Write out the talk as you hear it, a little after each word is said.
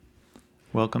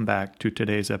Welcome back to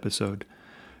today's episode.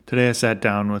 Today I sat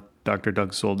down with Dr.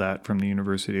 Doug Soldat from the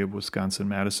University of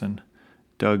Wisconsin-Madison.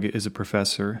 Doug is a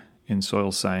professor in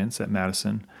soil science at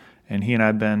Madison, and he and I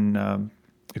have been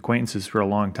acquaintances for a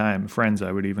long time, friends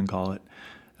I would even call it.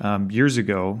 Years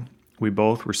ago, we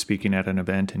both were speaking at an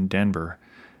event in Denver.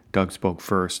 Doug spoke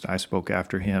first, I spoke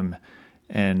after him,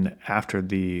 and after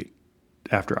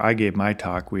I gave my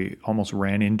talk, we almost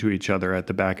ran into each other at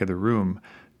the back of the room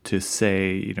to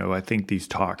say, I think these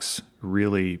talks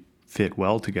really fit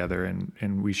well together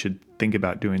and we should think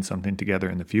about doing something together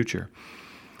in the future.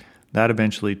 That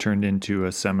eventually turned into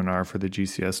a seminar for the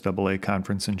GCSAA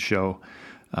conference and show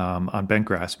on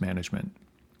bentgrass management.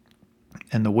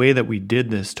 And the way that we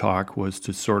did this talk was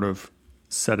to sort of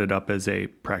set it up as a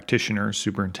practitioner,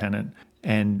 superintendent,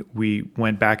 and we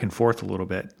went back and forth a little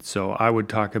bit. So I would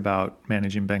talk about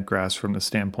managing bentgrass from the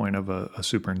standpoint of a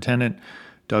superintendent.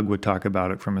 Doug would talk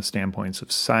about it from a standpoint of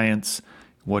science.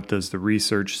 What does the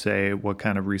research say? What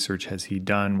kind of research has he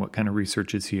done? What kind of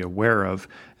research is he aware of?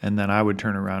 And then I would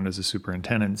turn around as a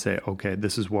superintendent and say, okay,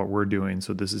 this is what we're doing,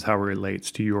 so this is how it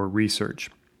relates to your research.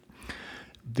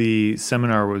 The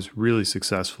seminar was really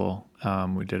successful.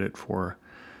 We did it for,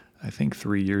 I think,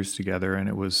 3 years together, and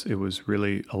it was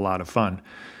really a lot of fun.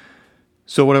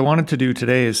 So what I wanted to do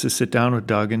today is to sit down with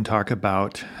Doug and talk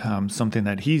about something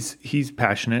that he's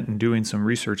passionate and doing some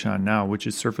research on now, which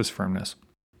is surface firmness.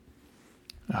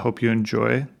 I hope you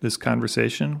enjoy this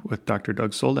conversation with Dr.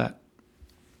 Doug Soldat.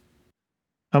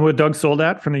 I'm with Doug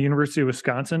Soldat from the University of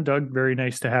Wisconsin. Doug, very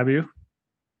nice to have you.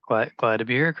 Glad to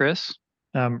be here, Chris.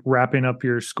 Wrapping up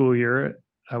your school year,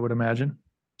 I would imagine.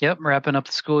 Yep, wrapping up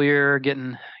the school year,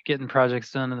 getting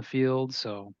projects done in the field.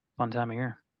 So fun time of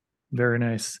year. Very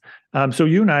nice. So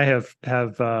you and I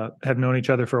have known each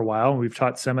other for a while, and we've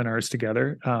taught seminars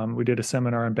together. We did a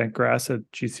seminar on bentgrass at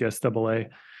GCSAA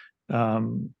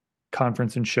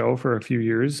conference and show for a few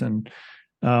years, and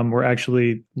we're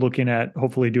actually looking at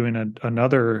hopefully doing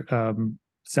another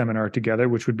seminar together,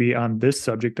 which would be on this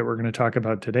subject that we're going to talk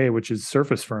about today, which is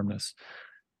surface firmness.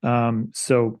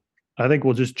 So I think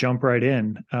we'll just jump right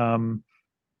in.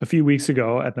 A few weeks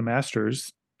ago at the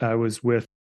Masters, I was with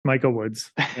Micah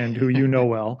Woods, and who you know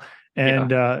well.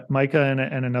 And yeah. Micah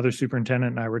and another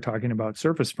superintendent and I were talking about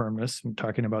surface firmness and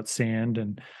talking about sand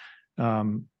and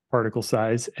particle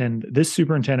size. And this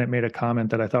superintendent made a comment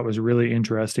that I thought was really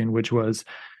interesting, which was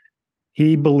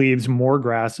he believes more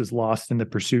grass is lost in the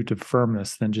pursuit of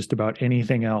firmness than just about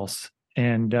anything else.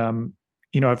 And,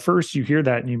 at first you hear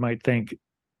that and you might think,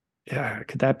 yeah,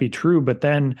 could that be true? But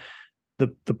then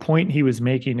the point he was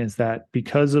making is that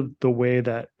because of the way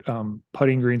that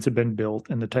putting greens have been built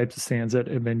and the types of sands that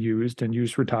have been used and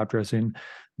used for top dressing,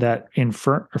 that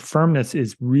firmness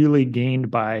is really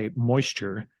gained by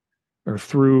moisture or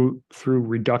through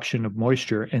reduction of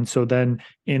moisture. And so then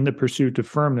in the pursuit of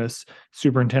firmness,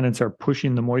 superintendents are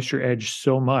pushing the moisture edge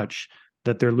so much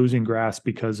that they're losing grass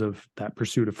because of that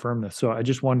pursuit of firmness. So I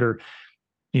just wonder,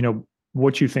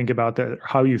 what you think about that,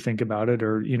 how you think about it,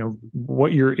 or,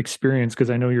 what your experience, because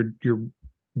I know you're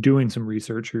doing some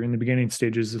research, you're in the beginning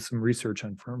stages of some research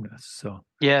on firmness. So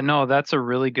yeah, no, that's a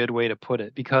really good way to put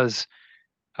it, because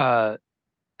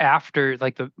after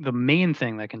the main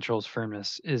thing that controls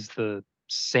firmness is the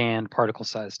sand particle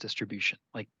size distribution,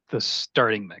 like the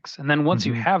starting mix. And then once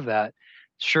you have that,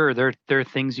 sure, there are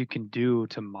things you can do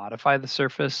to modify the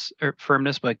surface or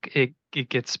firmness, but it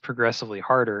gets progressively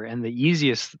harder. And the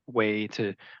easiest way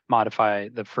to modify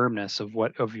the firmness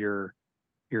of your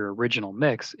original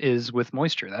mix is with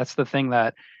moisture. That's the thing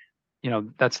that,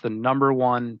 that's the number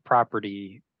one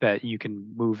property that you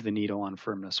can move the needle on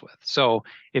firmness with. So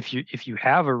if you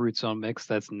have a root zone mix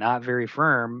that's not very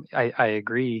firm, I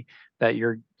agree that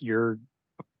you're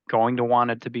going to want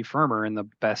it to be firmer, and the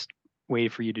best way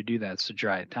for you to do that is to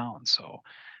dry it down. So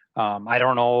I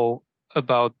don't know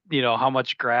about how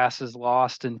much grass is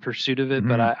lost in pursuit of it,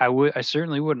 but I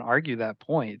certainly wouldn't argue that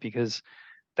point, because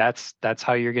that's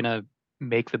how you're going to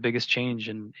make the biggest change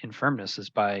in firmness, is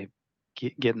by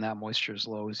getting that moisture as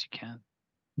low as you can.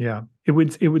 Yeah, it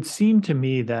would seem to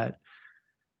me that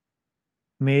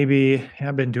maybe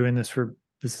I've been doing this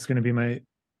is going to be my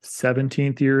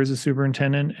 17th year as a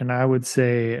superintendent. And I would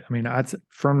say,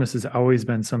 firmness has always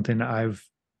been something I've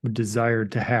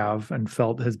desired to have and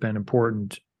felt has been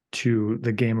important to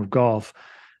the game of golf.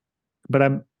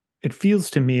 But it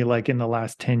feels to me like in the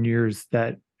last 10 years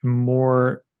that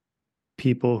more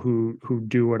people who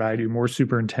do what I do, more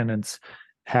superintendents,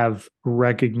 have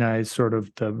recognized sort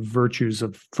of the virtues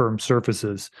of firm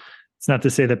surfaces. It's not to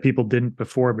say that people didn't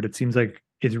before, but it seems like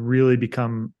it's really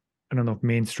become, I don't know if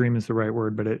mainstream is the right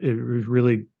word, but it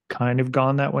really kind of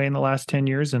gone that way in the last 10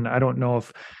 years. And I don't know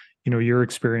if your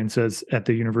experiences at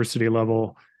the university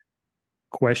level,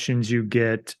 questions you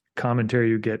get, commentary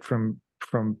you get from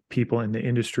people in the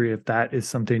industry, if that is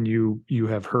something you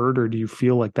have heard, or do you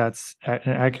feel like that's an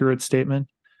accurate statement?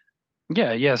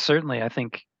 Yeah, certainly. I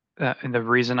think and the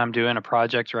reason I'm doing a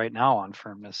project right now on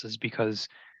firmness is because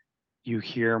you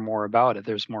hear more about it.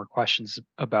 There's more questions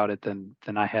about it than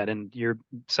I had. And you're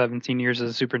 17 years as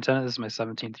a superintendent. This is my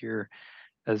 17th year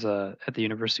as a at the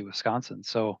University of Wisconsin.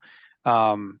 So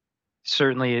um,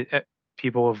 certainly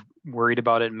people have worried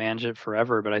about it and managed it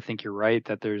forever. But I think you're right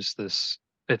that there's this.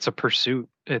 It's a pursuit.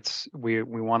 It's we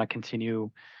want to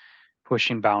continue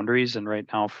pushing boundaries, and right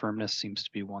now firmness seems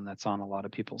to be one that's on a lot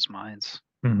of people's minds.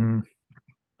 Mm-hmm.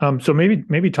 So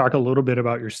maybe talk a little bit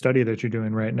about your study that you're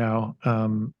doing right now,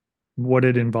 what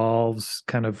it involves,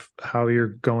 kind of how you're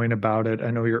going about it. I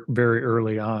know you're very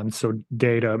early on, so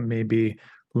data may be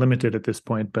limited at this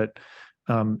point, but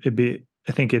it'd be,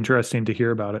 I think, interesting to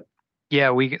hear about it. Yeah,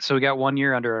 we got 1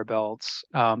 year under our belts.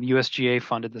 USGA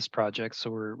funded this project, so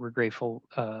we're grateful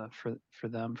for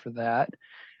them for that.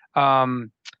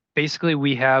 Um, Basically,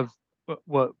 we have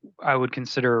what I would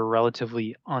consider a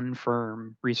relatively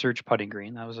unfirm research putting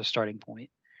green. That was a starting point.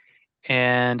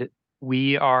 And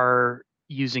we are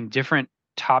using different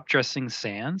top dressing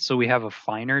sands. So we have a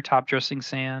finer top dressing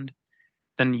sand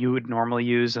than you would normally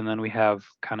use, and then we have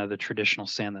kind of the traditional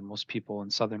sand that most people in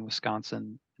southern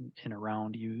Wisconsin and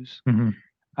around use.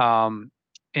 Mm-hmm. Um,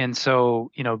 and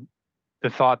so, the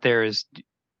thought there is,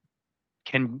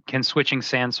 can switching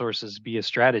sand sources be a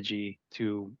strategy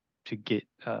to get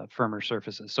firmer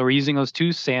surfaces? So we're using those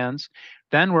two sands.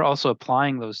 Then we're also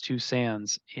applying those two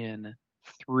sands in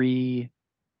three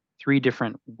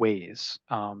different ways,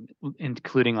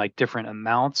 including like different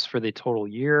amounts for the total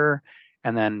year,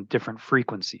 and then different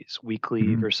frequencies, weekly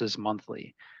Mm-hmm. versus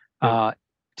monthly, Yep. uh,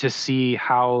 to see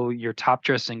how your top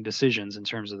dressing decisions in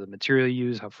terms of the material you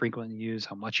use, how frequent you use,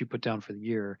 how much you put down for the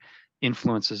year,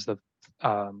 influences the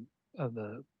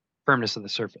firmness of the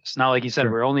surface. Now, like you said,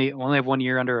 Sure. we only have 1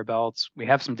 year under our belts. We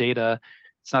have some data.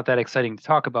 It's not that exciting to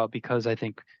talk about because I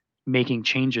think making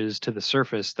changes to the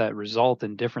surface that result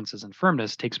in differences in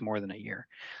firmness takes more than a year.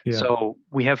 Yeah. So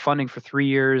we have funding for 3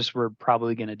 years. We're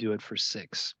probably going to do it for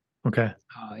 6 Okay.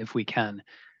 if we can.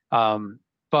 Um,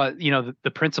 but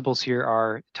the principles here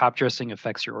are top dressing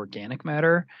affects your organic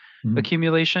matter Mm-hmm.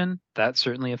 accumulation. That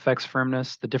certainly affects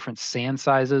firmness. The different sand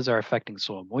sizes are affecting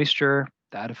soil moisture.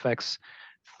 That affects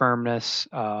firmness.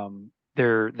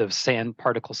 The sand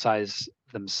particle size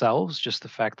themselves, just the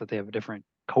fact that they have a different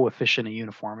coefficient of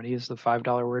uniformity is the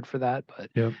 $5 word for that,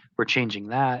 but Yep. we're changing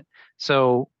that.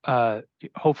 So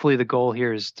hopefully the goal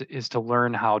here is to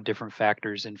learn how different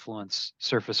factors influence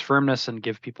surface firmness and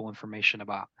give people information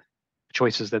about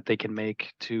choices that they can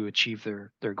make to achieve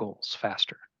their goals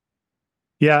faster.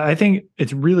 Yeah, I think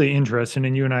it's really interesting,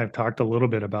 and you and I have talked a little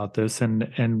bit about this, and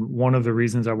one of the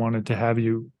reasons I wanted to have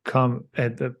you come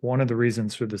one of the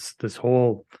reasons for this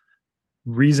whole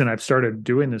reason I've started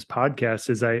doing this podcast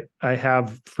is I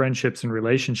have friendships and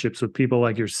relationships with people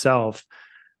like yourself,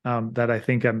 that I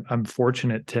think I'm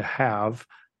fortunate to have,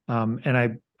 and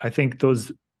I think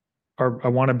those are, I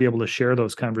want to be able to share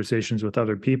those conversations with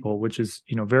other people, which is,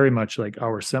 very much like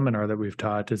our seminar that we've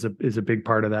taught is a big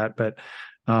part of that. But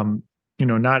um,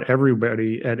 not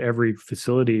everybody at every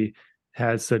facility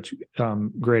has such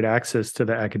great access to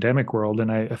the academic world,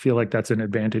 and I feel like that's an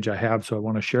advantage I have. So I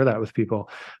want to share that with people.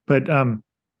 But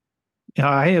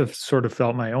I have sort of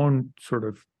felt my own sort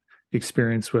of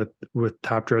experience with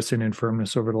top dressing and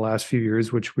firmness over the last few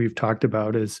years, which we've talked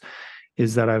about, is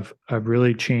that I've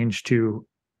really changed to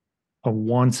a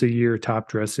once a year top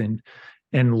dressing,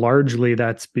 and largely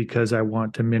that's because I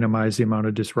want to minimize the amount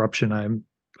of disruption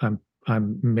the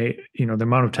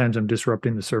amount of times I'm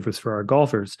disrupting the surface for our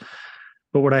golfers.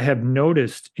 But what I have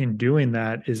noticed in doing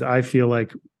that is I feel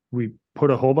like we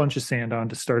put a whole bunch of sand on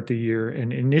to start the year,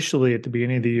 and initially at the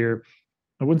beginning of the year,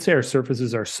 I wouldn't say our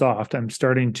surfaces are soft. I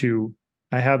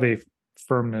have a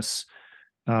firmness,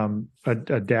 a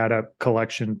data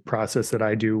collection process that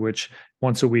I do, which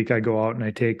once a week I go out and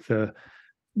I take the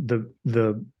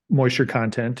moisture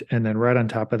content, and then right on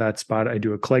top of that spot I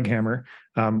do a Clegg hammer,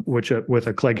 which with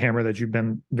a Clegg hammer that you've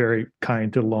been very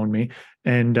kind to loan me,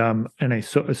 and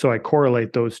I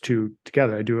correlate those two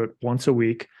together. I do it once a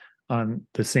week on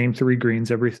the same 3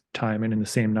 greens every time and in the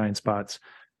same 9 spots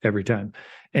every time,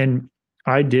 and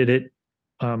I did it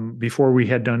before we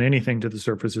had done anything to the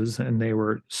surfaces, and they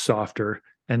were softer.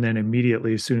 And then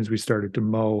immediately, as soon as we started to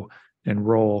mow and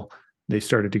roll, they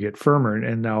started to get firmer.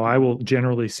 And now I will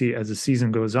generally see, as the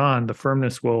season goes on, the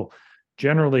firmness will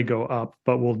generally go up,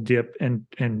 but will dip and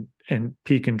and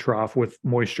peak and trough with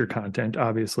moisture content,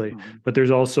 obviously. Mm-hmm. But there's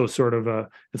also sort of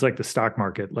it's like the stock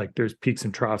market, like there's peaks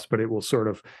and troughs, but it will sort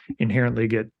of inherently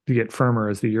get firmer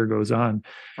as the year goes on.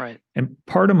 Right. And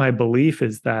part of my belief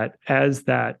is that as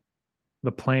the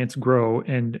plants grow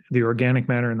and the organic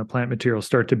matter and the plant material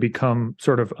start to become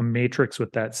sort of a matrix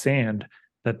with that sand,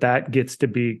 that gets to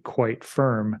be quite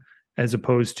firm, as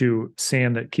opposed to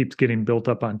sand that keeps getting built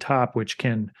up on top, which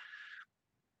can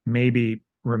maybe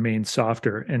remain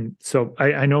softer. And so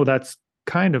I know that's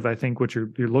kind of, I think, what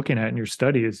you're looking at in your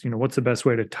study is, what's the best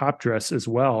way to top dress as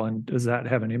well, and does that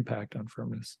have an impact on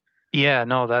firmness? Yeah,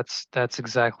 no, that's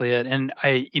exactly it. And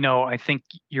I think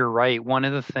you're right. One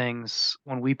of the things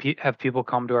when we have people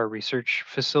come to our research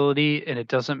facility, and it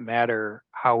doesn't matter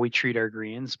how we treat our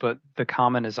greens, but the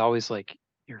comment is always like,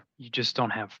 you just don't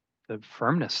have the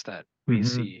firmness that we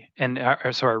see. And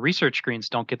so our research greens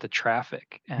don't get the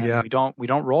traffic, and Yeah. we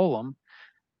don't roll them.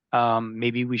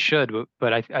 Maybe we should,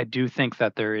 but I do think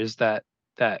that there is that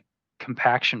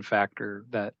compaction factor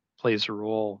that plays a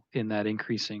role in that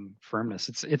increasing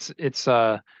firmness.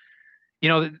 And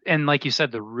like you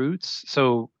said, the roots.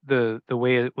 So the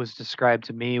way it was described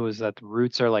to me was that the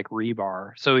roots are like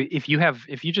rebar. So if you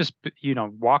just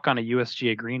walk on a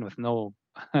USGA green with no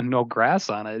no grass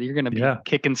on it, you're going to be Yeah.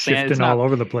 kicking sand. Shifting all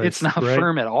over the place. It's not right?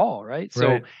 firm at all, right? So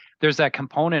Right. there's that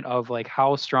component of like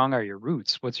how strong are your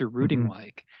roots? What's your rooting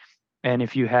like? And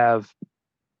if you have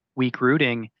weak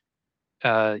rooting,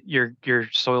 your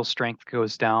soil strength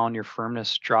goes down, your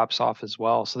firmness drops off as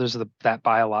well. So there's that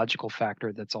biological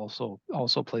factor that's also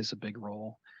plays a big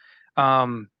role.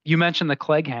 You mentioned the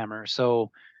Clegg hammer,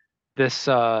 so this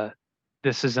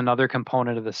this is another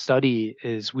component of the study.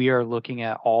 Is we are looking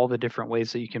at all the different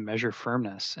ways that you can measure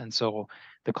firmness, and so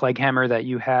the Clegg hammer that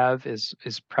you have is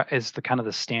the kind of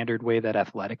the standard way that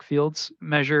athletic fields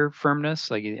measure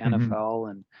firmness, like the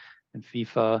NFL and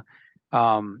FIFA.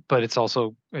 But it's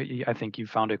also, I think you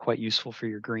found it quite useful for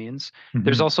your greens.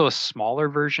 There's also a smaller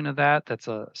version of that's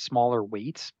a smaller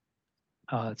weight.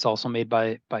 It's also made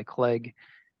by Clegg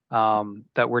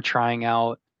that we're trying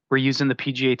out. We're using the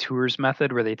PGA Tours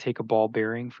method where they take a ball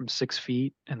bearing from 6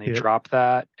 feet and they Yep. drop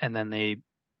that, and then they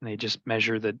just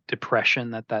measure the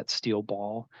depression that steel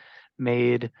ball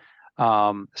made.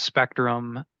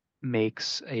 Spectrum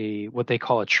makes what they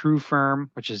call a true firm,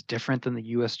 which is different than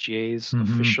the USGA's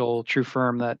official true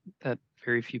firm that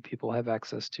very few people have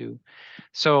access to.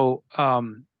 So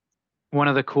one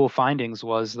of the cool findings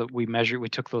was that we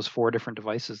took those 4 different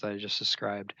devices that I just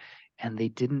described, and they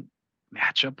didn't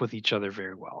match up with each other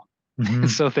very well.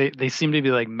 So they seem to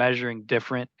be like measuring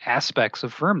different aspects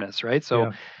of firmness, right? So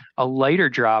Yeah. a lighter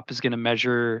drop is going to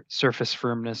measure surface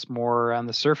firmness more on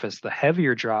the surface. The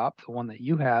heavier drop, the one that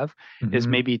you have, is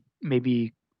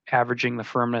maybe averaging the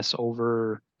firmness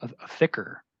over a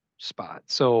thicker spot.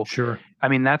 So Sure. I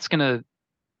mean, it's going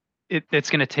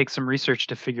to take some research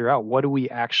to figure out what do we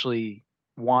actually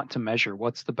want to measure?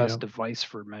 What's the best device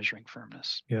for measuring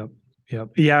firmness? Yep. Yep.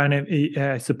 Yeah. And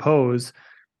I suppose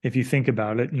if you think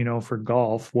about it, for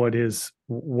golf,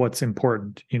 what's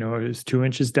important? Is 2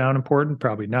 inches down important?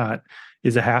 Probably not.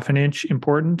 Is a half an inch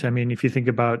important? I mean, if you think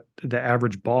about the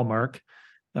average ball mark,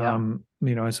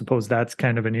 I suppose that's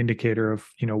kind of an indicator of,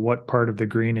 what part of the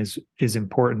green is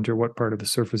important, or what part of the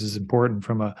surface is important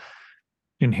from a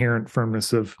inherent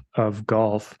firmness of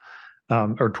golf,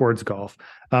 or towards golf.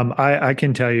 I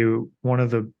can tell you one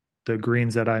of the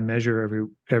greens that I measure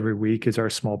every week is our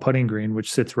small putting green, which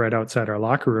sits right outside our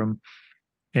locker room.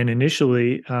 And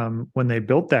initially, when they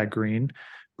built that green,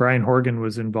 Brian Horgan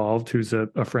was involved, who's a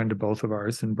friend of both of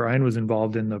ours, and Brian was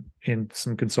involved in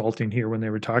some consulting here when they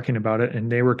were talking about it, and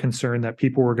they were concerned that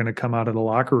people were going to come out of the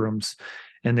locker rooms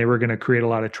and they were going to create a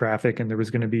lot of traffic, and there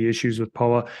was going to be issues with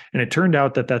POA. And it turned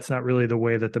out that that's not really the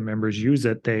way that the members use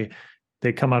it. They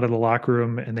come out of the locker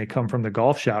room and they come from the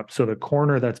golf shop. So the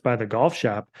corner that's by the golf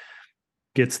shop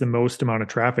gets the most amount of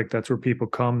traffic. That's where people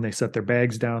come. They set their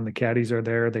bags down. The caddies are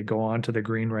there. They go onto the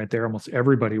green right there. Almost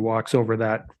everybody walks over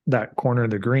that corner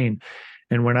of the green.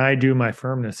 And when I do my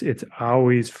firmness, it's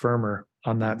always firmer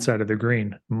on that side of the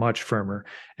green, much firmer,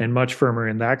 and much firmer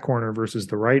in that corner versus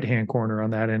the right-hand corner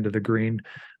on that end of the green.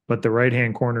 But the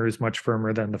right-hand corner is much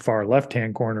firmer than the far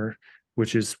left-hand corner,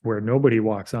 which is where nobody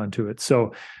walks onto it.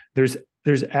 So there's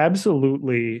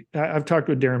absolutely, I've talked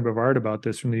with Darren Bavard about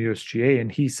this from the USGA,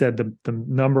 and he said the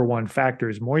number one factor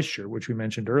is moisture, which we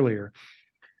mentioned earlier.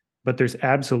 But there's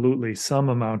absolutely some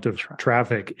amount of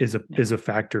traffic is a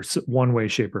factor, one way,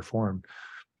 shape, or form.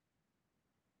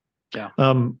 Yeah.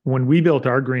 When we built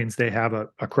our greens, they have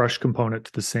a crush component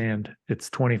to the sand. It's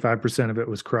 25% of it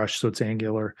was crushed, so it's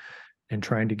angular, and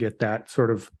trying to get that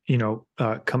sort of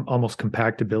almost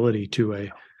compactability to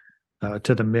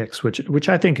to the mix, which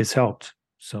I think has helped.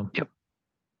 So, Yep.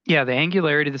 Yeah, the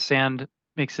angularity of the sand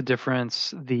makes a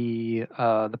difference. The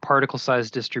particle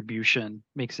size distribution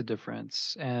makes a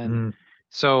difference. And mm,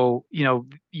 so,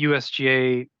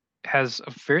 USGA has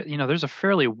there's a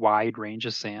fairly wide range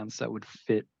of sands that would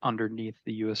fit underneath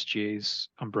the USGA's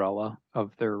umbrella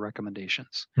of their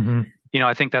recommendations. mhm,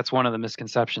 I think that's one of the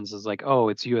misconceptions is like, oh,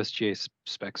 it's USGA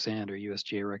spec sand or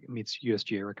meets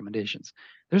USGA recommendations.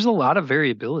 There's a lot of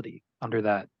variability under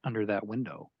that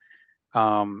window.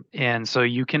 And so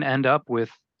you can end up with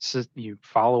you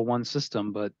follow one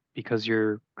system, but because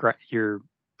your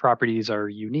properties are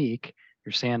unique,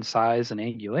 your sand size and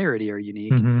angularity are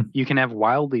unique, mhm, you can have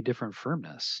wildly different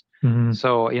firmness. mhm.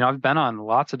 So, I've been on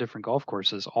lots of different golf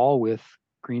courses, all with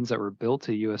greens that were built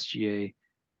to USGA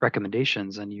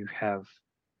recommendations, and you have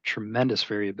tremendous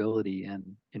variability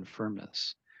in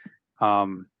firmness.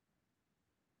 Um,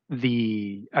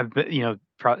 the I've been,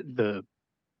 the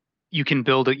you can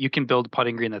build a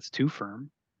putting green that's too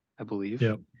firm, I believe,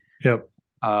 Yep, yep.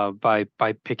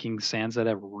 by picking sands that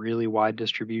have really wide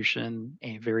distribution,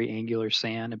 a very angular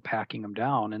sand, and packing them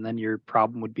down. And then your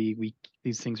problem would be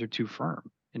these things are too firm,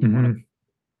 and you want to Mhm.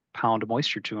 pound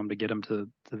moisture to them to get them to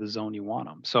the zone you want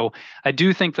them. So I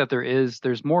do think that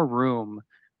there's more room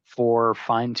for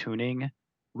fine tuning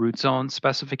root zone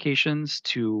specifications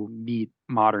to meet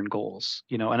modern goals,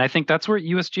 and I think that's where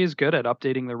USG is good at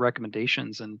updating their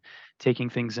recommendations and taking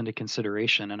things into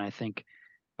consideration. And I think,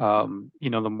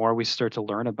 the more we start to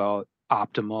learn about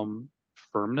optimum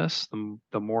firmness,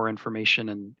 the more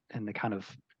information and the kind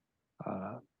of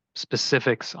uh,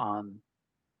 specifics on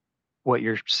what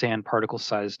your sand particle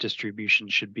size distribution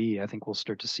should be, I think we'll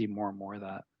start to see more and more of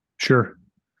that. Sure.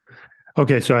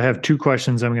 Okay, so I have two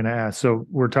questions I'm going to ask. So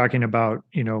we're talking about,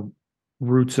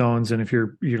 root zones, and if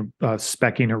you're,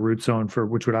 specing a root zone for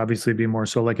which would obviously be more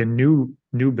so like a new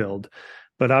build,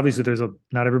 but obviously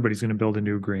not everybody's going to build a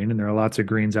new green, and there are lots of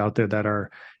greens out there that are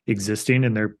existing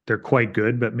and they're quite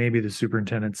good, but maybe the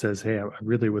superintendent says, "Hey, I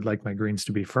really would like my greens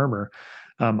to be firmer."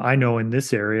 I know in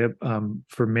this area,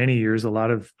 for many years, a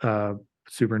lot of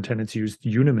superintendents used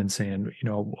Uniman sand,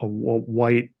 a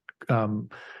white.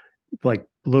 Like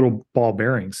little ball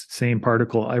bearings, same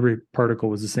particle. Every particle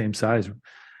was the same size.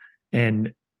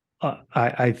 And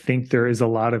I think there is a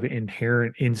lot of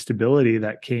inherent instability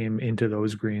that came into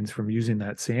those greens from using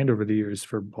that sand over the years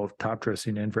for both top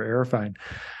dressing and for aerifying.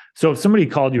 So if somebody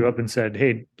called you up and said,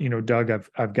 "Hey, Doug,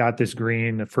 I've got this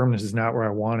green. The firmness is not where I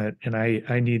want it, and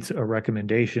I need a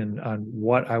recommendation on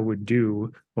what I would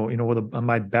do. Well, what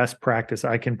my best practice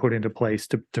I can put into place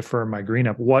to firm my green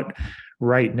up. What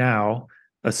right now,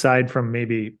 aside from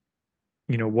maybe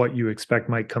what you expect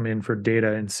might come in for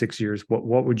data in 6 years,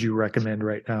 what would you recommend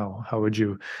right now? How would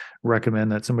you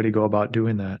recommend that somebody go about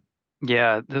doing that?"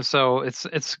 Yeah, so it's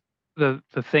the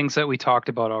things that we talked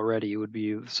about already would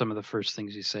be some of the first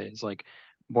things you say. Is like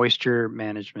moisture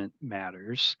management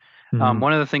matters. Mm-hmm.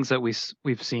 One of the things that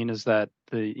we've seen is that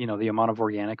the amount of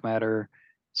organic matter,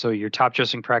 so your top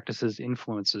dressing practices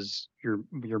influences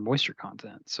your moisture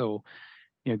content. So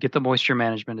get the moisture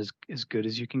management as good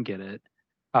as you can get it.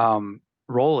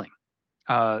 Rolling,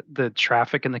 the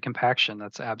traffic and the compaction,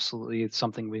 that's absolutely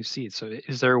something we've seen. So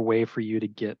is there a way for you to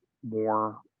get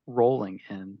more rolling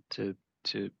in to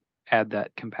add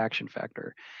that compaction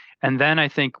factor? And then I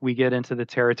think we get into the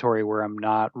territory where I'm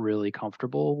not really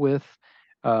comfortable with.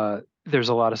 There's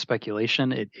a lot of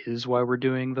speculation. It is why we're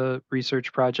doing the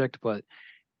research project, but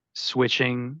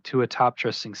switching to a top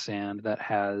dressing sand that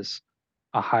has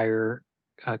a higher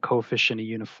coefficient of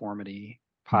uniformity,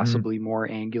 Mm-hmm. possibly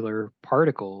more angular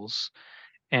particles.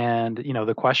 And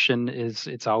the question is,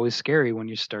 it's always scary when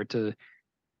you start to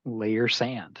layer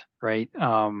sand, right?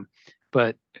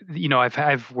 But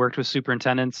I've worked with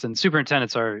superintendents, and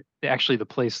superintendents are actually the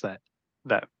place that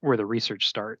where the research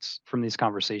starts from these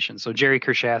conversations. So Jerry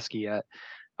Kershasky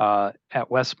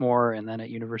at Westmore and then at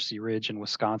University Ridge in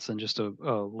Wisconsin, just a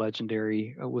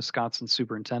legendary Wisconsin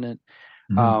superintendent,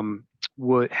 Mm-hmm. um,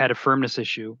 had a firmness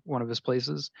issue, one of his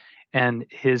places. And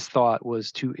his thought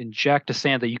was to inject a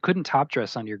sand that you couldn't top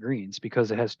dress on your greens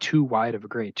because it has too wide of a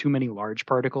grade, too many large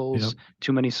particles, Yep.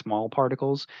 too many small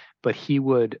particles. But he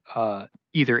would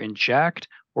either inject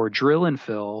or drill and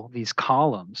fill these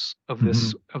columns of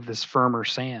Mm-hmm. this firmer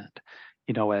sand,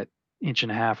 at inch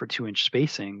and a half or 2 inch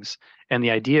spacings. And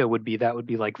the idea would be that would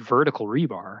be like vertical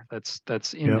rebar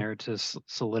that's in Yep. there to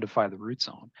solidify the root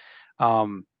zone.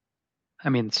 Um, I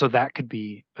mean, so that could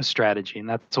be a strategy, and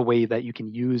that's a way that you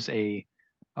can use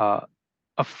uh,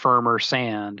 a firmer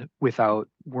sand without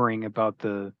worrying about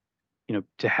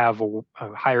to have a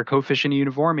higher coefficient of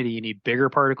uniformity, you need bigger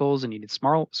particles and you need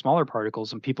smaller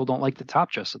particles, and people don't like to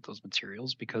top dress at those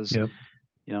materials because Yep.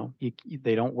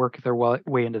 they don't work their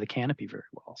way into the canopy very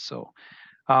well. So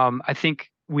I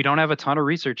think we don't have a ton of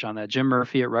research on that. Jim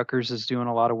Murphy at Rutgers is doing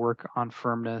a lot of work on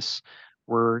firmness.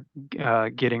 We're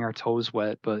getting our toes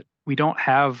wet, but we don't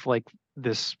have like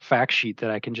this fact sheet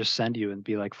that I can just send you and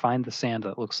be like, find the sand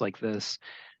that looks like this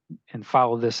and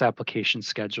follow this application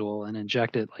schedule and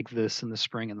inject it like this in the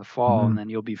spring and the fall, and Mhm. then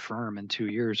you'll be firm in 2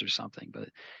 years or something. But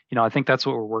I think that's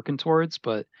what we're working towards.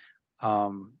 But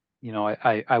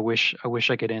I wish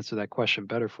I could answer that question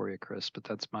better for you, Chris. But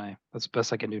that's the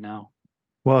best I can do now.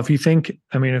 Well, if you think,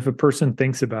 I mean, if a person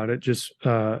thinks about it, just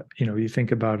you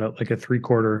think about it like a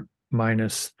 3/4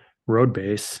 minus road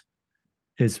base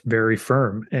is very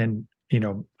firm, and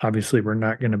obviously we're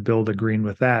not going to build a green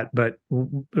with that, but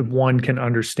one can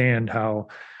understand how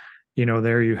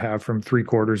there you have from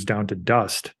 3/4 down to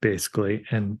dust basically,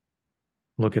 and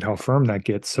look at how firm that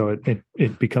gets. So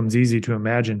it becomes easy to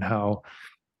imagine how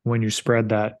when you spread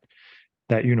that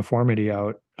uniformity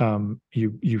out,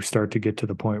 you start to get to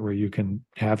the point where you can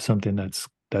have something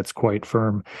that's quite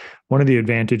firm. One of the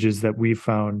advantages that we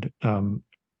found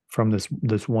from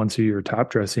this once a year top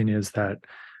dressing is that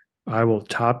I will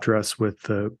top dress with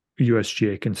the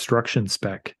USGA construction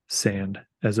spec sand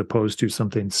as opposed to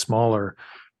something smaller,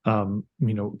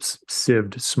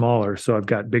 sieved smaller. So I've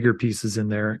got bigger pieces in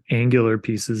there, angular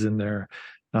pieces in there,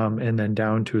 and then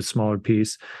down to a smaller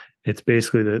piece. It's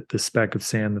basically the spec of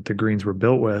sand that the greens were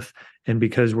built with. And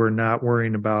because we're not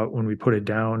worrying about when we put it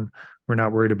down, we're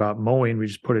not worried about mowing. We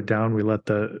just put it down. We let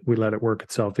it work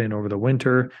itself in over the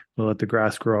winter. We let the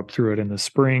grass grow up through it in the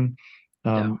spring.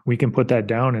 Yeah. We can put that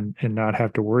down and not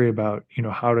have to worry about,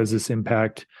 how does this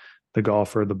impact the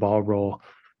golfer, the ball roll,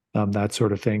 that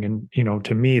sort of thing. And,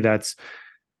 to me, that's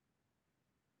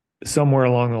somewhere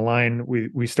along the line,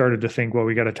 we started to think, well,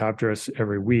 we got to top dress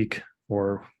every week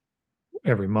or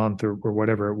every month or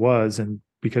whatever it was. And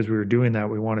because we were doing that,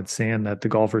 we wanted sand that the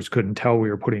golfers couldn't tell we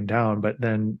were putting down. But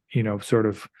then, sort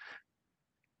of,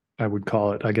 I would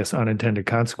call it, I guess, unintended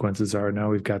consequences are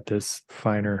now we've got this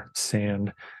finer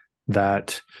sand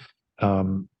that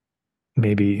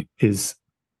maybe is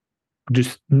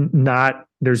just not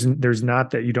there's not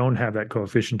that you don't have that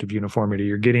coefficient of uniformity.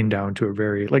 You're getting down to a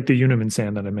very like the Uniman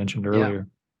sand that I mentioned Yeah. earlier.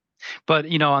 But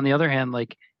on the other hand,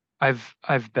 like I've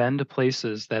been to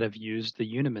places that have used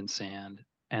the Uniman sand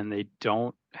and they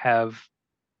don't have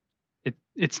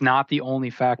it's not the only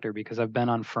factor because I've been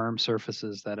on firm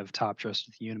surfaces that have top dressed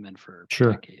with Uniman for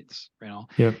Sure. decades.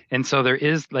 Yep. And so there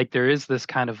is this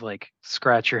kind of like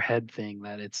scratch your head thing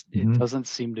that it Mm-hmm. doesn't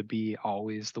seem to be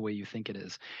always the way you think it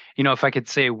is. If I could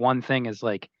say one thing is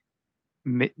like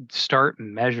start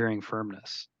measuring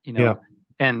firmness, Yeah.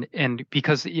 and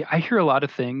because I hear a lot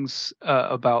of things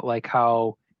about like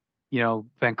how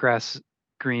bent grass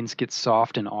greens get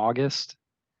soft in August.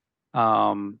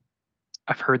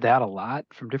 I've heard that a lot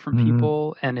from different Mm-hmm.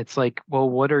 people, and it's like, well,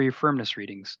 what are your firmness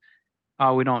readings?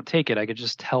 Oh, we don't take it. I could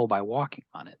just tell by walking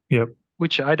on it, Yep.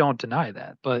 which I don't deny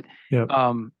that. But Yep.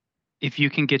 if you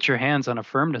can get your hands on a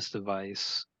firmness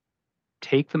device,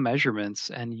 take the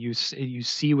measurements, and you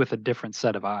see with a different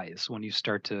set of eyes when you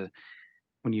start to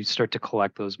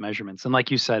collect those measurements. And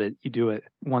like you said, you do it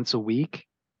once a week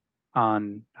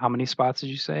on how many spots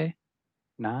did you say?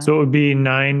 So it Nine? would be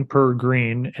 9 per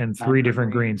green and Nine three per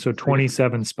different green, greens. So three different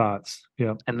 27 greens. spots.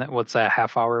 Yep. And what's that,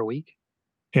 half hour a week?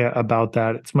 Yeah, about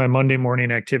that. It's my Monday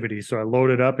morning activity. So I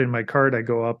load it up in my cart. I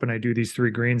go up and I do these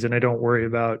 3 greens, and I don't worry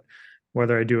about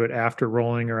whether I do it after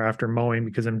rolling or after mowing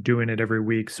because I'm doing it every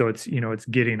week. So it's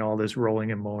getting all this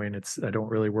rolling and mowing. I don't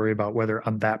really worry about whether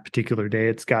on that particular day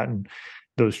it's gotten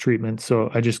those treatments.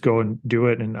 So I just go and do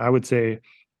it. And I would say,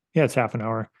 yeah, it's half an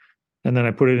hour. And then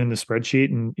I put it in the spreadsheet,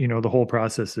 and the whole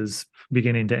process is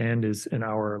beginning to end is an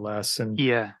hour or less. And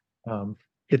Yeah.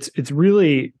 it's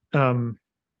really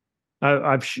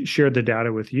I've shared the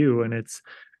data with you, and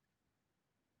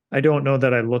I don't know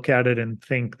that I look at it and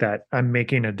think that I'm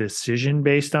making a decision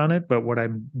based on it, but what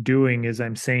I'm doing is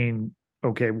I'm saying,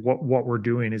 okay, what we're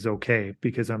doing is okay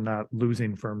because I'm not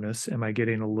losing firmness. Am I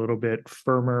getting a little bit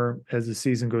firmer as the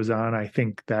season goes on? I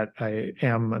think that I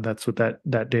am. That's what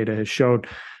that data has showed.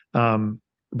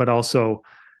 But also,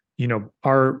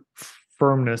 our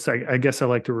firmness, I guess I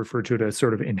like to refer to it as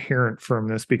sort of inherent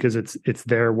firmness because it's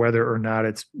there whether or not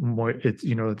it's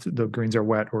the greens are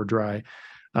wet or dry,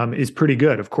 is pretty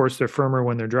good. Of course, they're firmer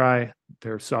when they're dry,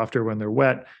 they're softer when they're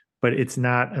wet, but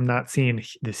I'm not seeing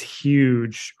this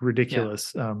huge, Yeah.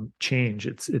 ridiculous change.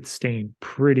 It's staying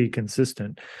pretty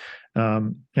consistent,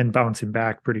 and bouncing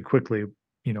back pretty quickly,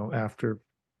 after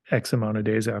X amount of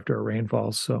days after a rain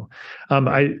falls. So,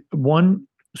 Right.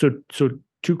 so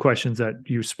two questions that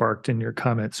you sparked in your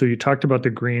comment. So you talked about the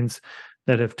greens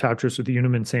that have top dressed with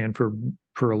Uniman sand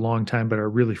for a long time, but are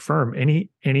really firm.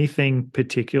 Anything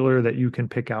particular that you can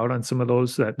pick out on some of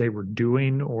those that they were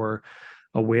doing, or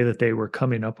a way that they were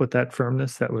coming up with that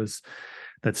firmness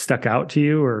that stuck out to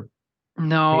you or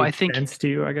No, I made think sense to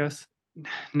you, I guess?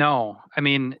 no. I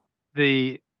mean,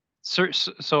 the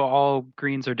so all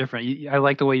greens are different. I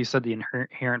like the way you said the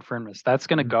inherent firmness. That's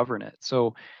going to Mhm. govern it.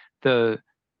 So the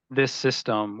this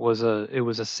system was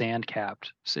a sand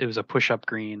capped. It was a push up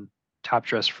green, top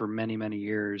dress for many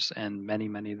years, and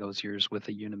many of those years with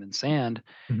a Uniman sand,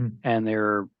 Mhm. and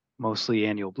they're mostly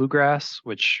annual bluegrass,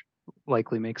 which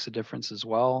likely makes a difference as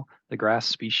well. The grass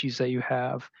species that you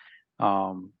have,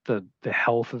 the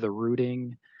health of the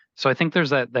rooting. So I think there's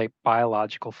that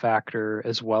biological factor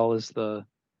as well as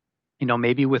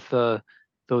maybe with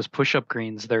those push-up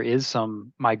greens, there is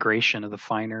some migration of the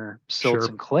finer silts Sure.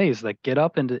 and clays that get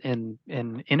up and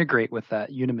integrate with that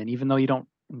Uniman, even though you don't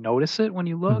notice it when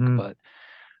you look. Hmm. But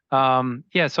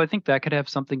yeah, so I think that could have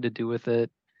something to do with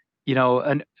it.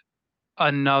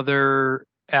 Another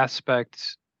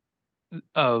aspect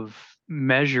of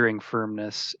measuring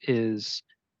firmness is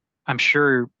I'm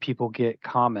sure people get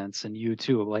comments and you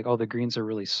too of like, oh, the greens are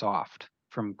really soft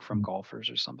from golfers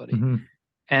or somebody. Hmm.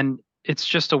 And it's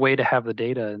just a way to have the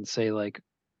data and say like,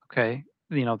 okay,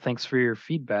 thanks for your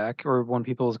feedback. Or when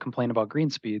people complain about green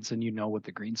speeds and you know what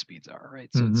the green speeds are, right?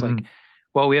 So it's like, Hmm.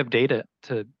 well, we have data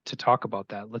to talk about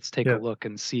that. Let's take a Yeah. look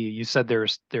and see. You said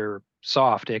they're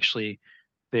soft. Actually,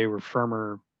 they were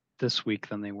firmer this week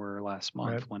than they were last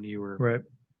month Right. when you were Right.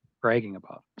 bragging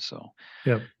about. So,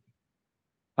 Yeah.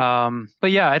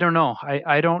 but yeah, I don't know.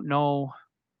 I don't know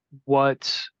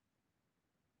what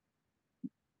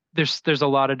there's a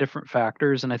lot of different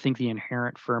factors, and I think the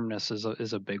inherent firmness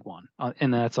is a big one,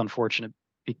 and that's unfortunate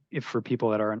if for people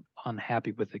that are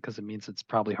unhappy with it because it means it's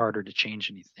probably harder to change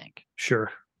than you think.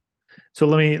 Sure. So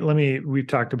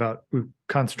we've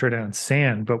concentrated on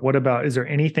sand, but what about, is there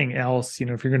anything else,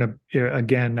 if you're going to,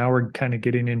 again, now we're kind of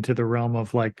getting into the realm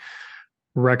of like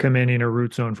recommending a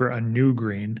root zone for a new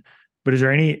green, but is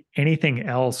there anything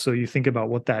else? So you think about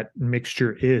what that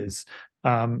mixture is,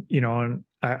 and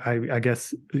I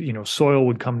guess, soil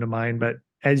would come to mind, but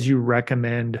as you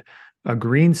recommend a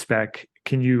green spec,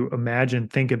 can you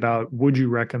think about, would you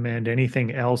recommend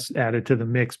anything else added to the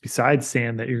mix besides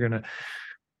sand that you're going to,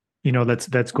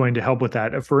 that's going to help with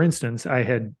that? For instance, I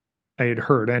had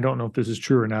heard, I don't know if this is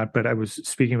true or not, but I was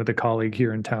speaking with a colleague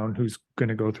here in town who's going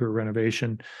to go through a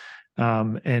renovation,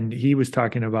 and he was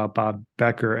talking about Bob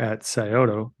Becker at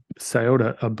Scioto,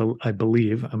 I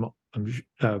believe. I'm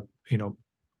you know,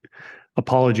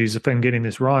 apologies if I'm getting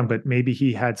this wrong, but maybe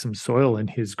he had some soil in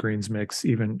his greens mix,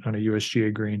 even on a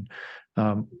USGA green,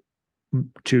 um,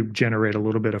 to generate a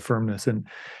little bit of firmness. And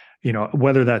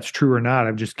whether that's true or not,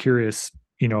 I'm just curious,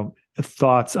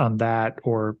 thoughts on that,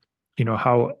 or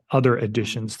how other Mhm.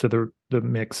 additions to the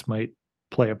mix might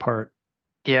play a part.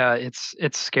 Yeah, it's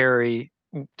scary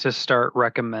to start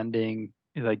recommending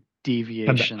like I'm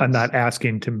deviations. not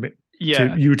asking to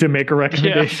Yeah, you to make a yeah, I'm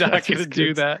recommendation. I'm not gonna just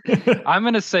do curious. that. I'm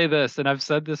gonna say this, and I've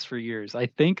said this for years. I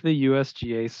think the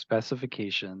USGA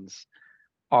specifications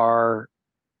are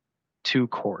too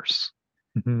coarse.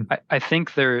 Mhm. I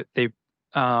think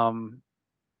um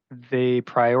they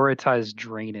prioritize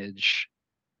drainage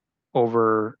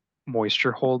over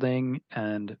moisture holding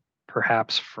and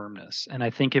perhaps firmness. And I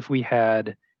think if we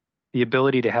had the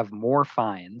ability to have more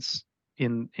fines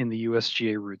in the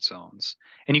USGA root zones,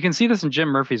 and you can see this in Jim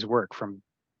Murphy's work from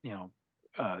you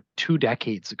know 2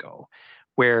 decades ago,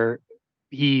 where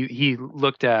he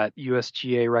looked at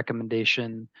USGA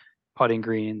recommendation putting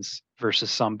greens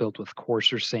versus some built with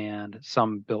coarser sand,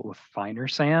 some built with finer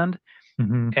sand,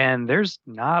 Mhm. and there's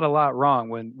not a lot wrong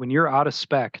when you're out of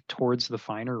spec towards the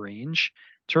finer range.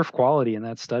 Turf quality in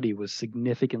that study was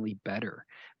significantly better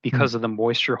because of the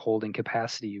moisture holding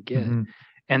capacity you get. Mhm.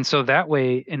 And so that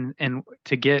way, and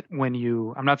to get when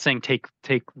I'm not saying take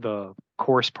the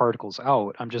coarse particles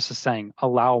out. I'm just saying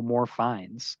allow more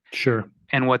fines. Sure.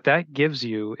 And what that gives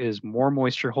you is more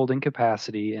moisture holding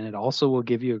capacity, and it also will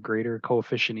give you a greater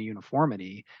coefficient of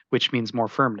uniformity, which means more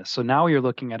firmness. So now you're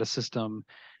looking at a system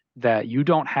that you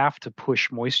don't have to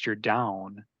push moisture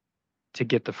down to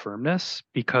get the firmness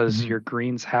because Mhm. your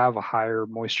greens have a higher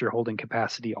moisture holding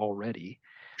capacity already.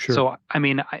 Sure. So, I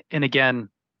mean, and again,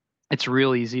 it's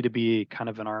real easy to be kind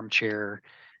of an armchair,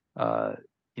 uh,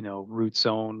 root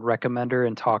zone recommender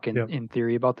and talk in, Yeah. in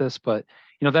theory about this, but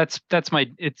that's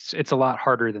it's a lot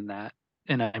harder than that.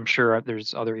 And I'm sure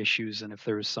there's other issues. And if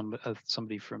there was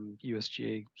somebody from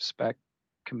USGA spec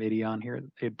committee on here,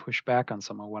 they'd push back on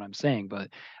some of what I'm saying. But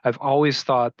I've always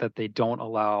thought that they don't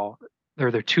allow,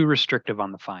 or they're too restrictive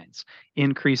on the fines.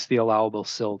 Increase the allowable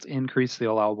silt, increase the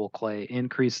allowable clay,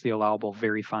 increase the allowable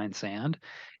very fine sand.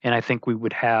 And I think we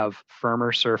would have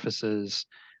firmer surfaces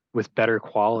with better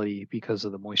quality because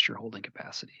of the moisture holding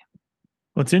capacity.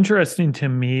 Well, it's interesting to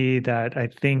me that I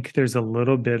think there's a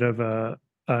little bit of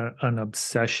an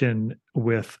obsession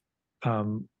with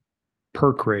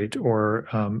perk rate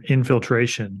or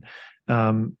infiltration.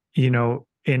 In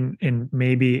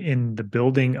maybe in the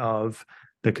building of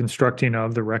the constructing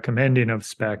of the recommending of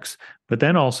specs, but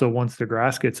then also once the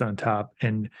grass gets on top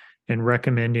and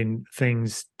recommending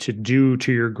things to do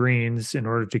to your greens in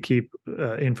order to keep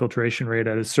infiltration rate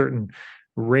at a certain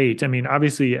rate. I mean,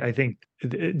 obviously, I think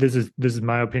this is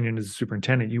my opinion as a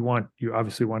superintendent. You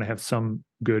obviously want to have some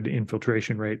good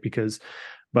infiltration rate because,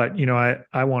 but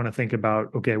I want to think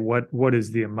about, okay, what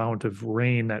is the amount of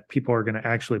rain that people are going to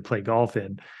actually play golf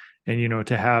in, and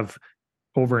to have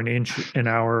over an inch an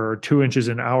hour or 2 inches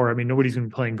an hour. I mean, nobody's going to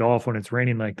be playing golf when it's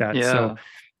raining like that. Yeah, So,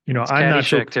 it's I'm not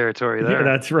so. Caddyshack territory Yeah, there.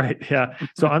 that's right. Yeah.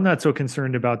 So I'm not so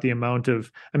concerned about the amount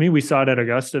of, I mean, we saw it at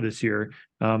Augusta this year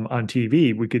on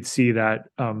TV. We could see that,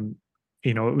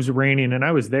 it was raining and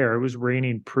I was there. It was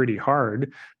raining pretty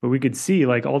hard, but we could see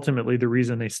like ultimately the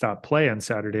reason they stopped play on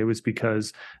Saturday was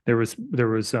because there was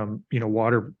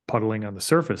water puddling on the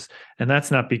surface. And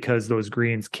that's not because those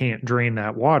greens can't drain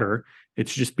that water.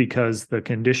 It's just because the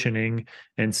conditioning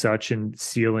and such and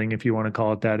sealing, if you want to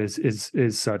call it that, is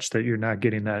such that you're not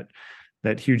getting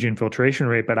that huge infiltration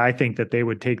rate. But I think that they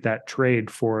would take that trade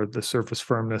for the surface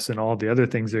firmness and all the other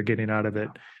things they're getting out of it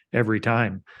every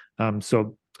time.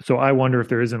 So I wonder if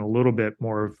there isn't a little bit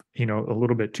more of, a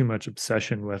little bit too much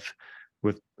obsession with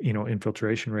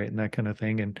infiltration rate and that kind of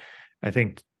thing. And I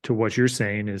think to what you're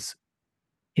saying is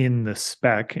in the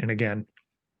spec, and again,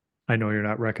 I know you're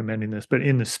not recommending this, but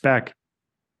in the spec,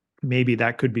 maybe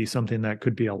that could be something that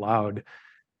could be allowed.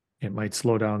 It might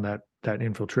slow down that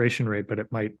infiltration rate, but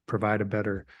it might provide a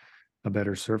better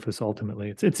surface ultimately.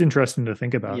 It's interesting to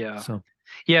think about. Yeah. So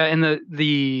Yeah, and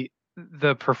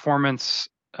the performance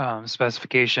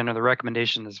specification or the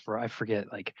recommendation is for, I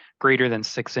forget, like greater than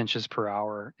 6 inches per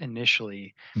hour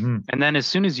initially. mhm, And then as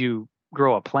soon as you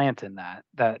grow a plant in that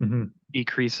mhm,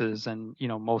 decreases. And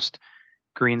most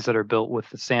greens that are built with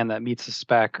the sand that meets the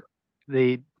spec,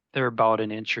 they're about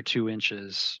an inch or 2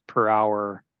 inches per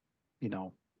hour, you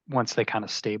know, once they kind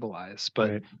of stabilize. But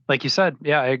right, like you said,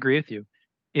 yeah, I agree with you.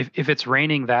 If it's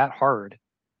raining that hard,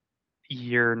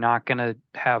 you're not going to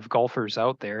have golfers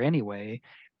out there anyway.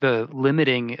 The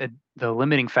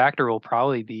limiting factor will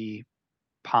probably be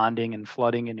ponding and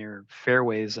flooding in your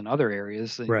fairways and other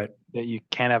areas right. that you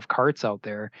can't have carts out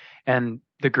there. And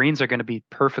the greens are going to be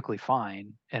perfectly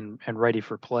fine and ready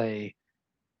for play,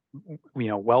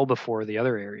 well before the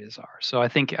other areas are. So I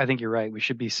think you're right. We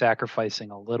should be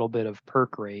sacrificing a little bit of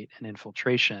perk rate and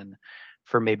infiltration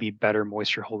for maybe better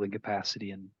moisture holding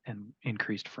capacity and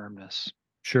increased firmness.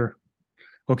 Sure.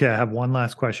 Okay, I have one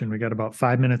last question. We got about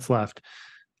 5 minutes left.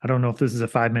 I don't know if this is a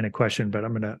 5 minute question, but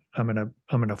I'm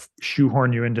gonna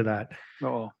shoehorn you into that.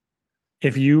 Oh,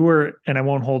 If you were, and I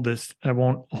won't hold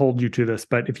you to this,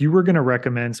 but if you were going to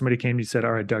recommend, somebody came to you said,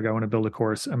 all right, Doug, I want to build a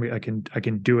course. I mean, I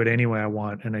can do it any way I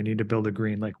want, and I need to build a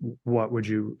green. Like, how would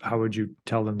you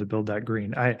tell them to build that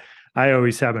green? I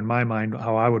always have in my mind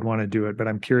how I would want to do it, but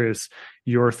I'm curious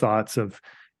your thoughts of,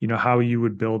 how you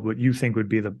would build what you think would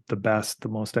be the best, the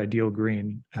most ideal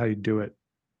green, how you do it.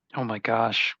 oh my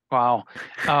gosh. Wow.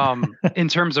 In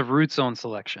terms of root zone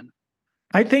selection.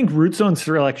 I think root zone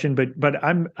selection, but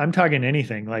I'm talking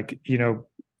anything like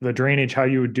the drainage, how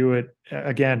you would do it.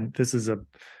 Again,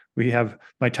 we have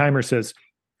my timer says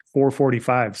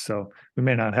 4:45, so we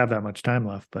may not have that much time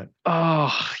left. But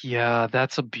Oh, yeah,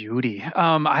 that's a beauty.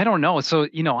 I don't know. So,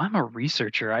 I'm a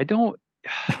researcher. I don't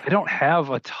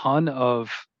have a ton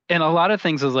of, and a lot of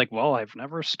things is like, well, I've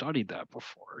never studied that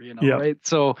before, yep, right?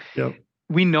 So yep,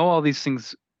 we know all these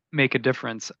things make a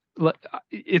difference.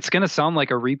 It's going to sound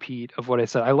like a repeat of what I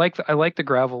said. I like the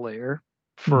gravel layer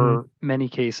hmm for many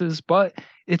cases, but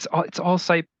it's all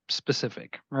site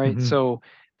specific, right? hmm So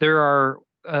there are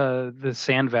the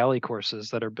Sand Valley courses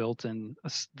that are built in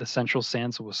the central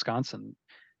sands of Wisconsin.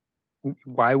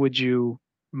 Why would you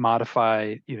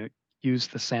modify, use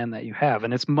the sand that you have?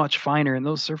 And it's much finer, and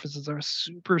those surfaces are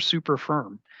super, super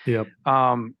firm. yep,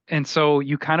 And so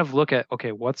you kind of look at,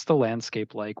 okay, what's the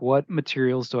landscape like? What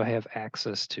materials do I have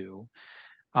access to?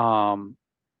 Um,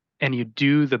 and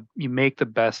you make the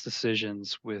best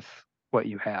decisions with what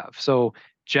you have. So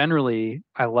generally,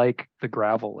 I like the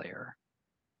gravel layer,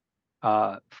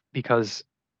 because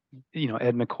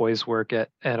Ed McCoy's work at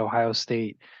Ohio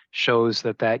State shows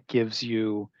that that gives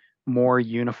you more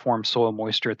uniform soil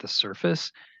moisture at the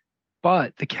surface.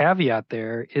 But the caveat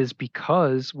there is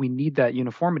because we need that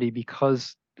uniformity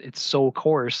because it's so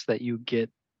coarse that you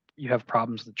have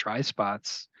problems with dry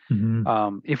spots.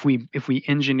 Mm-hmm. If we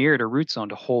engineered a root zone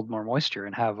to hold more moisture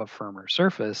and have a firmer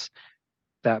surface,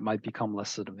 that might become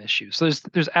less of an issue. So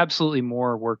there's absolutely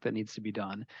more work that needs to be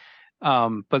done.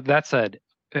 But that said,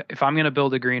 if I'm going to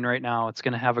build a green right now, it's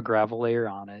going to have a gravel layer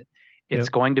on it. It's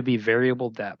Yep. going to be variable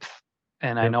depth.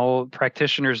 And I Yep. know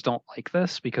practitioners don't like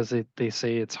this because they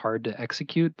say it's hard to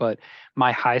execute, but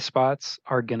my high spots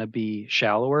are going to be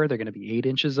shallower. They're going to be 8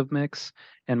 inches of mix,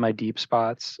 and my deep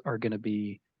spots are going to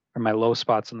be, or my low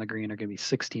spots on the green are going to be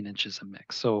 16 inches of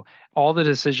mix. So all the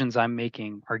decisions I'm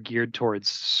making are geared towards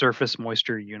surface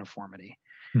moisture uniformity.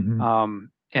 Mm-hmm.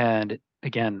 And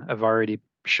again, I've already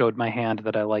showed my hand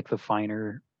that I like the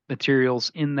finer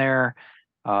materials in there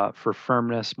for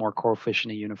firmness, more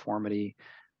coefficient of uniformity.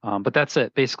 But that's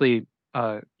it. Basically,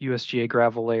 USGA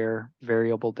gravel layer,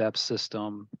 variable depth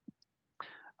system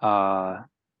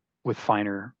with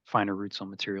finer root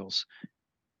zone materials.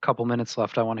 Couple minutes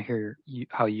left. I want to hear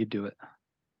how you do it.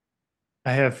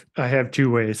 I have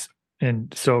two ways.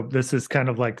 And so this is kind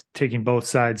of like taking both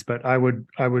sides, but I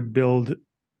would build,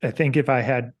 I think if I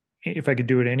could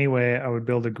do it anyway, I would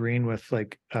build a green with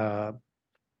like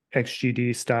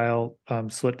XGD style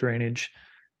slit drainage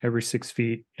every 6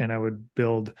 feet, and I would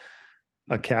build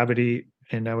a cavity,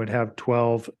 and I would have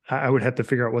 12. I would have to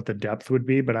figure out what the depth would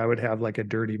be, but I would have like a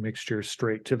dirty mixture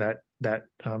straight to to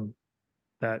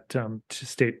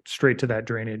straight to that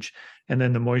drainage, and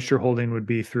then the moisture holding would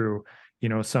be through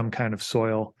some kind of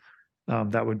soil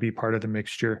that would be part of the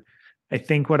mixture. I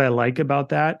think what I like about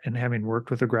that, and having worked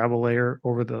with a gravel layer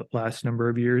over the last number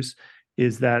of years,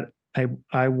 is that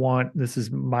I want, this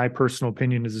is my personal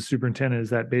opinion as a superintendent, is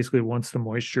that basically once the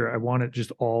moisture, I want it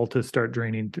just all to start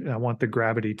draining. I want the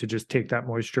gravity to just take that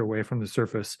moisture away from the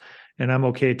surface, and I'm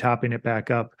okay topping it back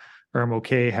up, or I'm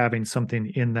okay having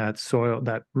something in that soil,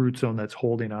 that root zone that's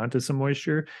holding on to some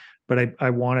moisture. But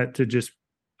I want it to just,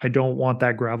 I don't want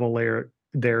that gravel layer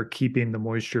there keeping the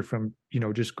moisture from,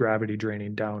 just gravity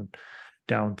draining down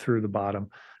through the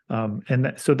bottom.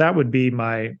 So that would be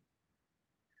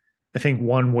I think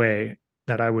one way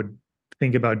that I would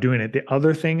think about doing it. The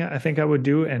other thing I think I would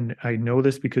do, and I know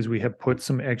this because we have put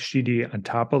some XGD on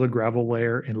top of the gravel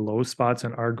layer in low spots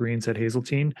on our greens at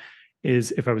Hazeltine,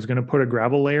 is if I was going to put a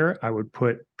gravel layer, I would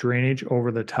put drainage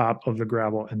over the top of the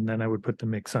gravel, and then I would put the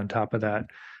mix on top of that.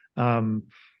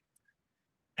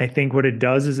 I think what it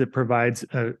does is it provides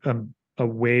a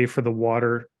way for the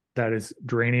water that is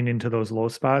draining into those low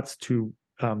spots to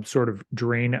sort of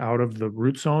drain out of the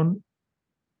root zone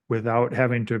without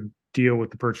having to deal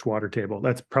with the perched water table.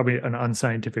 That's probably an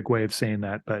unscientific way of saying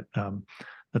that, but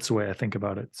that's the way I think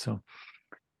about it. So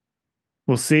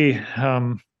we'll see.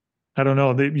 I don't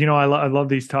know. I love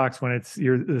these talks when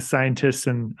you're the scientist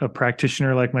and a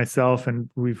practitioner like myself, and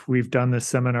we've done this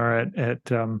seminar at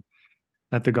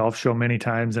the golf show many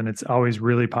times, and it's always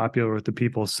really popular with the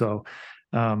people. So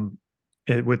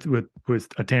with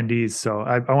attendees. So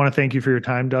I want to thank you for your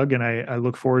time, Doug, and I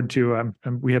look forward to.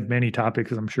 We have many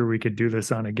topics. I'm sure we could do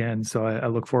this on again. So I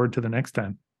look forward to the next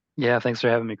time. Yeah, thanks for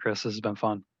having me, Chris. This has been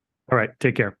fun. All right,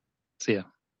 take care. See ya.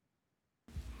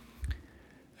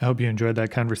 I hope you enjoyed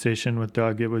that conversation with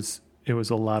Doug. It was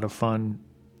a lot of fun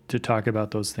to talk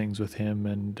about those things with him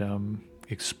and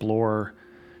explore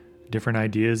different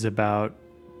ideas about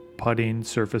putting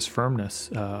surface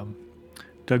firmness.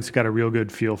 Doug's got a real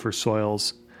good feel for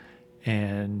soils,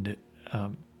 and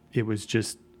it was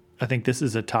just, I think this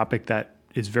is a topic that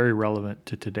is very relevant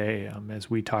to today. As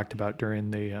we talked about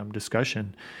during the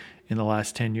discussion, in the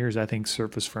last 10 years, I think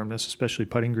surface firmness, especially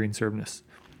putting green surface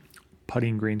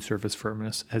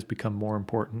firmness, has become more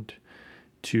important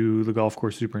to the golf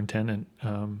course superintendent.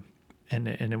 And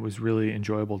it was really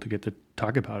enjoyable to get to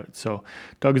talk about it. So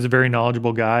Doug is a very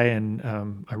knowledgeable guy, and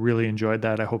I really enjoyed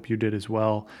that. I hope you did as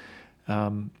well.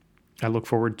 I look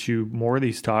forward to more of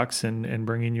these talks and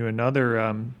bringing you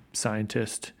another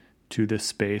scientist to this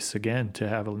space again, to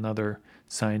have another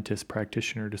scientist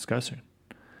practitioner discussion.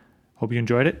 Hope you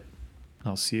enjoyed it.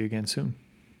 I'll see you again soon.